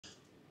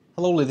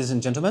Hello ladies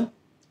and gentlemen,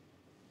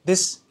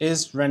 this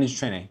is Rennish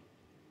Training.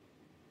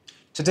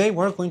 Today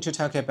we're going to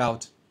talk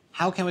about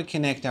how can we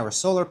connect our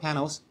solar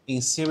panels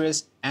in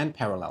series and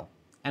parallel,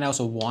 and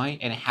also why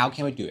and how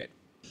can we do it.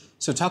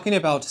 So talking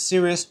about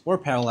series or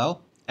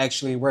parallel,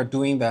 actually we're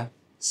doing the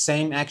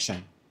same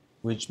action,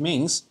 which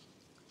means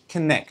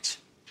connect.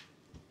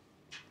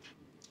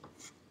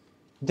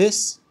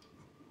 This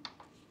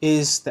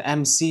is the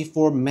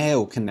MC4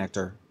 male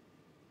connector.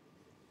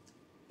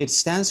 It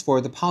stands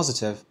for the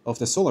positive of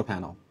the solar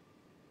panel.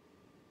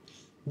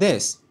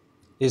 This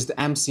is the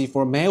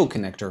MC4 male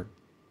connector.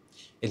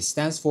 It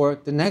stands for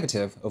the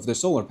negative of the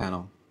solar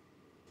panel.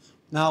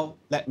 Now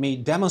let me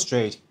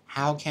demonstrate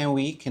how can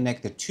we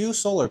connect the two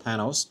solar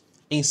panels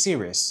in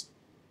series.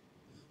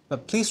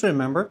 But please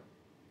remember,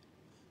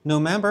 no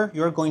matter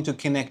you're going to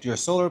connect your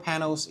solar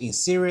panels in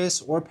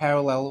series or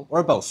parallel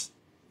or both,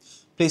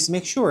 please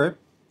make sure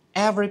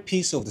every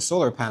piece of the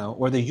solar panel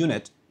or the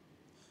unit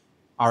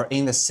are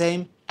in the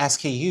same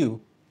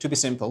SKU, to be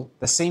simple,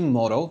 the same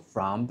model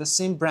from the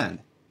same brand.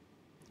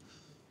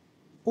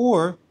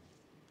 Or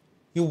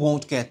you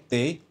won't get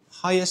the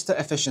highest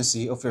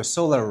efficiency of your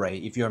solar array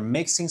if you're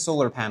mixing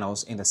solar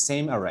panels in the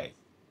same array.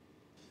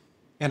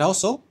 And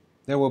also,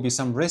 there will be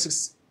some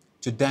risks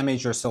to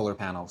damage your solar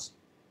panels.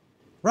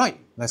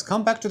 Right, let's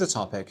come back to the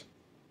topic.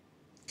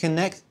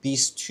 Connect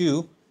these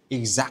two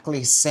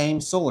exactly same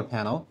solar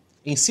panel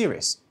in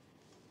series.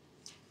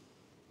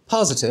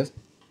 Positive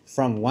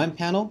from one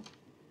panel,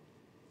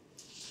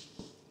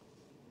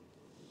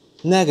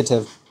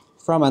 negative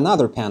from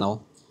another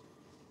panel.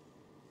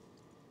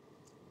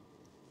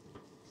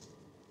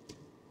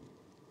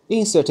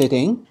 Insert it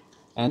in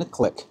and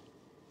click.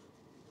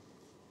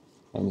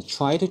 And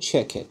try to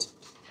check it.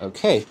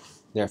 Okay,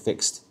 they're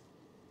fixed.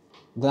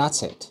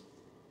 That's it.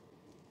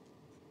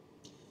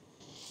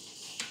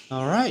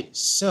 Alright,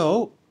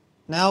 so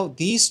now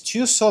these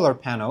two solar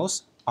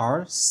panels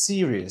are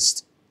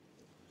series.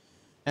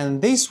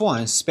 And this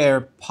one, spare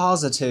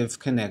positive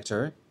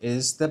connector,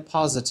 is the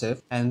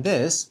positive, and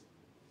this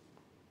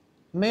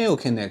male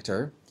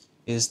connector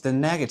is the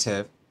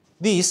negative.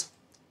 These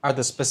are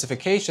the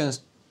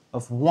specifications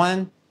of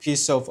one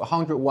piece of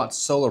 100-watt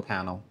solar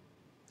panel.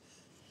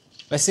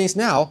 But since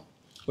now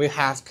we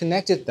have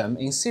connected them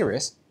in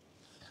series,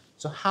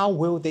 so how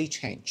will they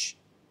change?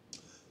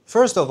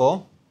 First of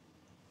all,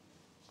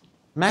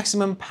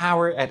 maximum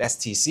power at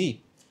STC.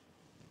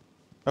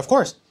 Of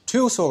course,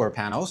 two solar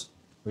panels,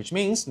 which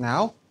means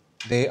now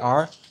they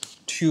are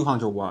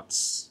 200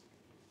 watts.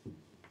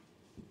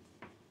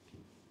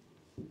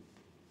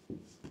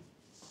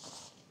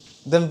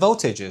 Then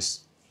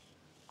voltages.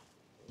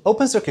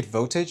 Open circuit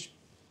voltage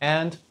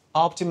and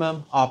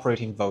optimum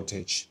operating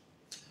voltage.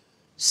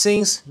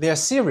 Since they are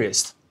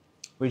series,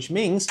 which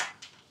means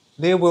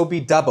they will be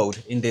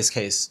doubled in this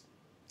case.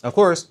 Of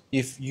course,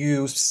 if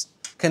you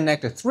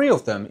connect three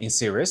of them in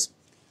series,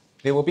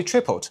 they will be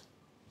tripled.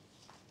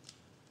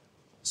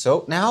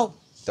 So now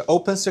the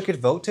open circuit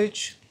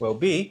voltage will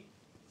be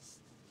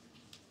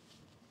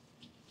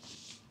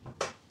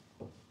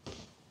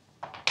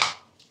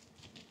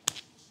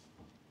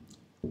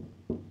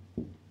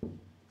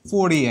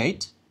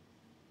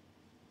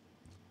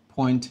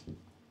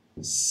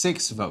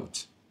 48.6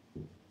 volt.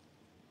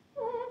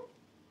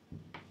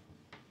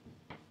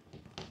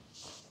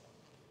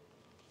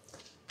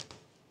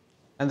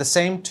 And the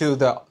same to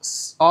the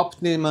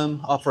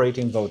optimum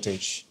operating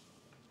voltage.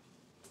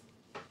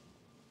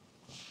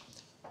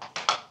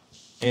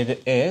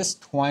 It is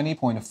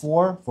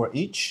 20.4 for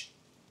each.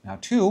 Now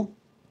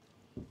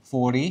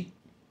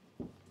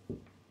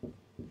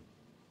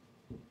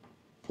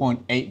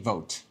 40.8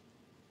 volt.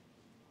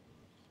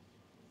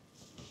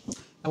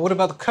 And what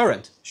about the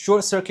current?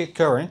 Short circuit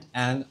current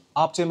and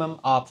optimum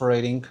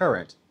operating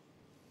current.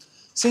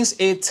 Since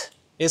it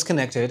is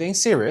connected in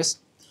series,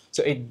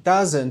 so it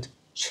doesn't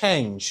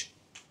change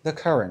the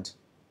current,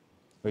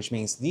 which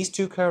means these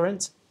two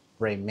currents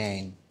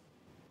remain.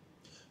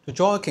 To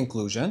draw a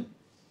conclusion,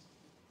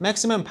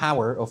 maximum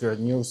power of your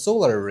new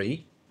solar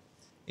array,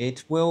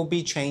 it will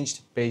be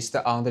changed based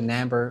on the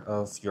number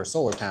of your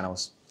solar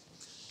panels.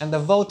 And the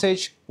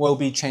voltage will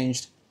be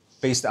changed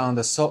based on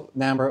the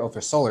number of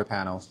your solar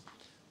panels.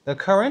 The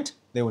current,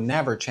 they will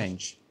never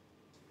change.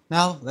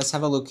 Now, let's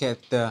have a look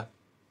at the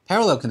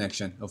parallel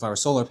connection of our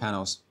solar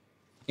panels.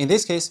 In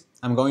this case,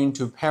 I'm going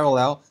to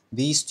parallel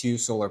these two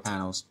solar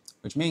panels,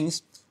 which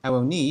means I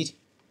will need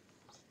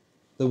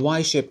the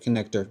Y-shaped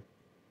connector.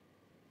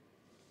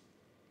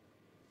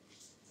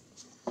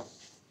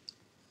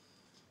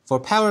 For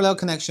parallel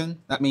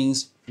connection, that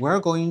means we're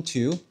going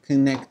to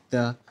connect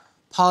the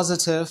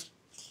positive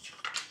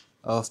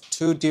of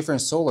two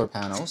different solar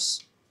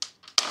panels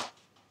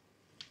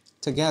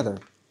together.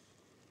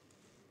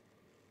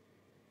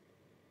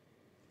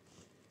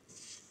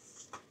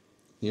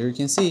 Here you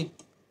can see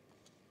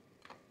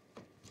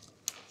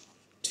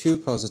two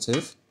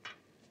positive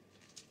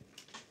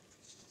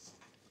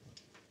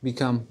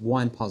become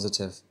one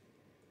positive.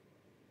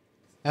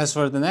 As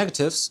for the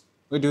negatives,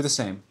 we do the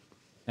same.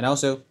 And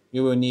also,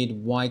 you will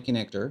need Y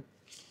connector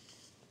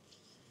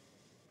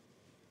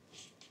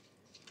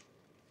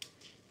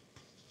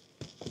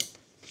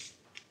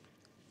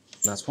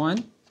That's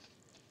one,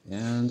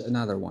 and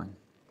another one.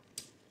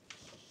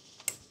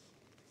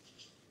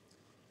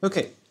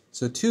 Okay,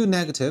 so two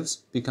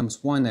negatives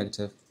becomes one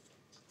negative,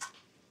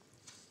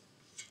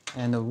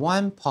 and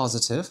one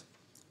positive,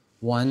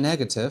 one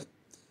negative.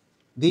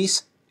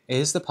 This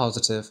is the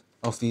positive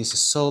of this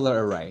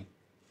solar array.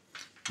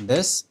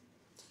 This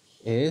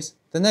is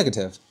the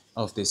negative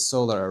of this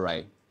solar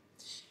array.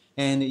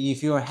 And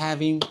if you are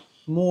having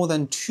more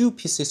than two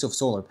pieces of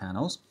solar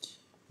panels,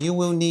 you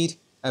will need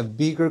a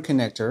bigger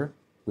connector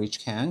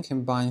which can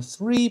combine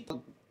three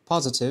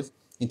positive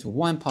into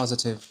one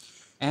positive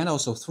and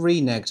also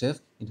three negative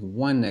into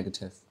one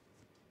negative.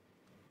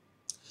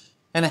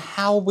 And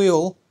how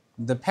will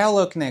the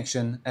parallel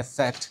connection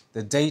affect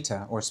the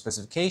data or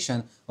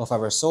specification of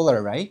our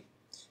solar array?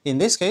 In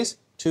this case,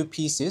 two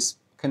pieces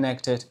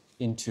connected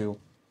into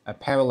a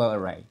parallel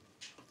array.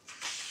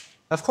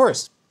 Of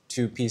course,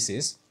 two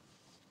pieces,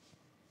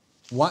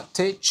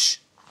 wattage,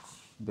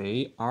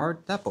 they are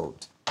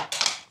doubled.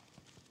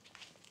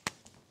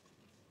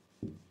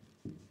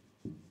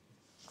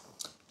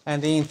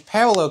 And in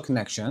parallel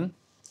connection,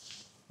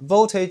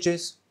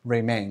 voltages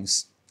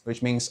remains,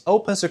 which means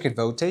open circuit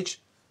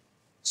voltage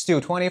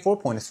still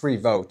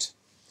 24.3 volt,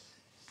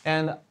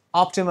 and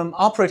optimum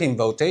operating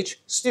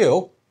voltage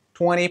still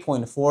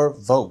 20.4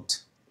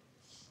 volt.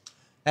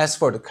 As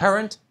for the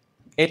current,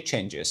 it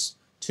changes.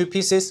 Two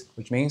pieces,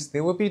 which means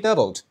they will be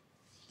doubled.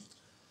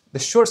 The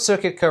short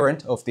circuit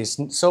current of this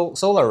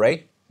solar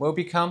array will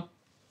become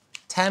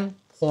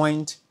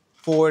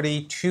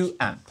 10.42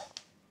 amp.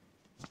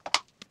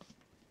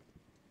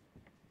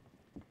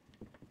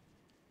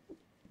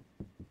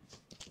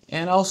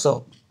 And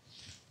also,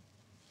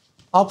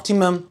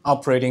 optimum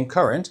operating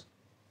current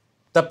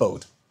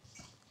doubled,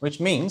 which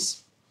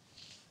means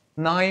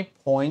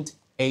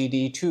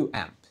 9.82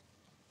 amp.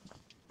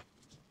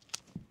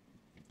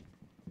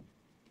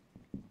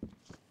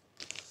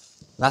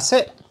 That's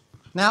it.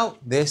 Now,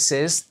 this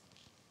is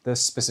the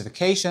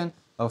specification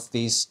of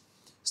this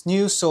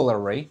new solar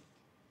array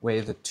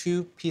with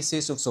two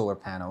pieces of solar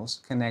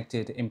panels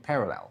connected in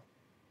parallel.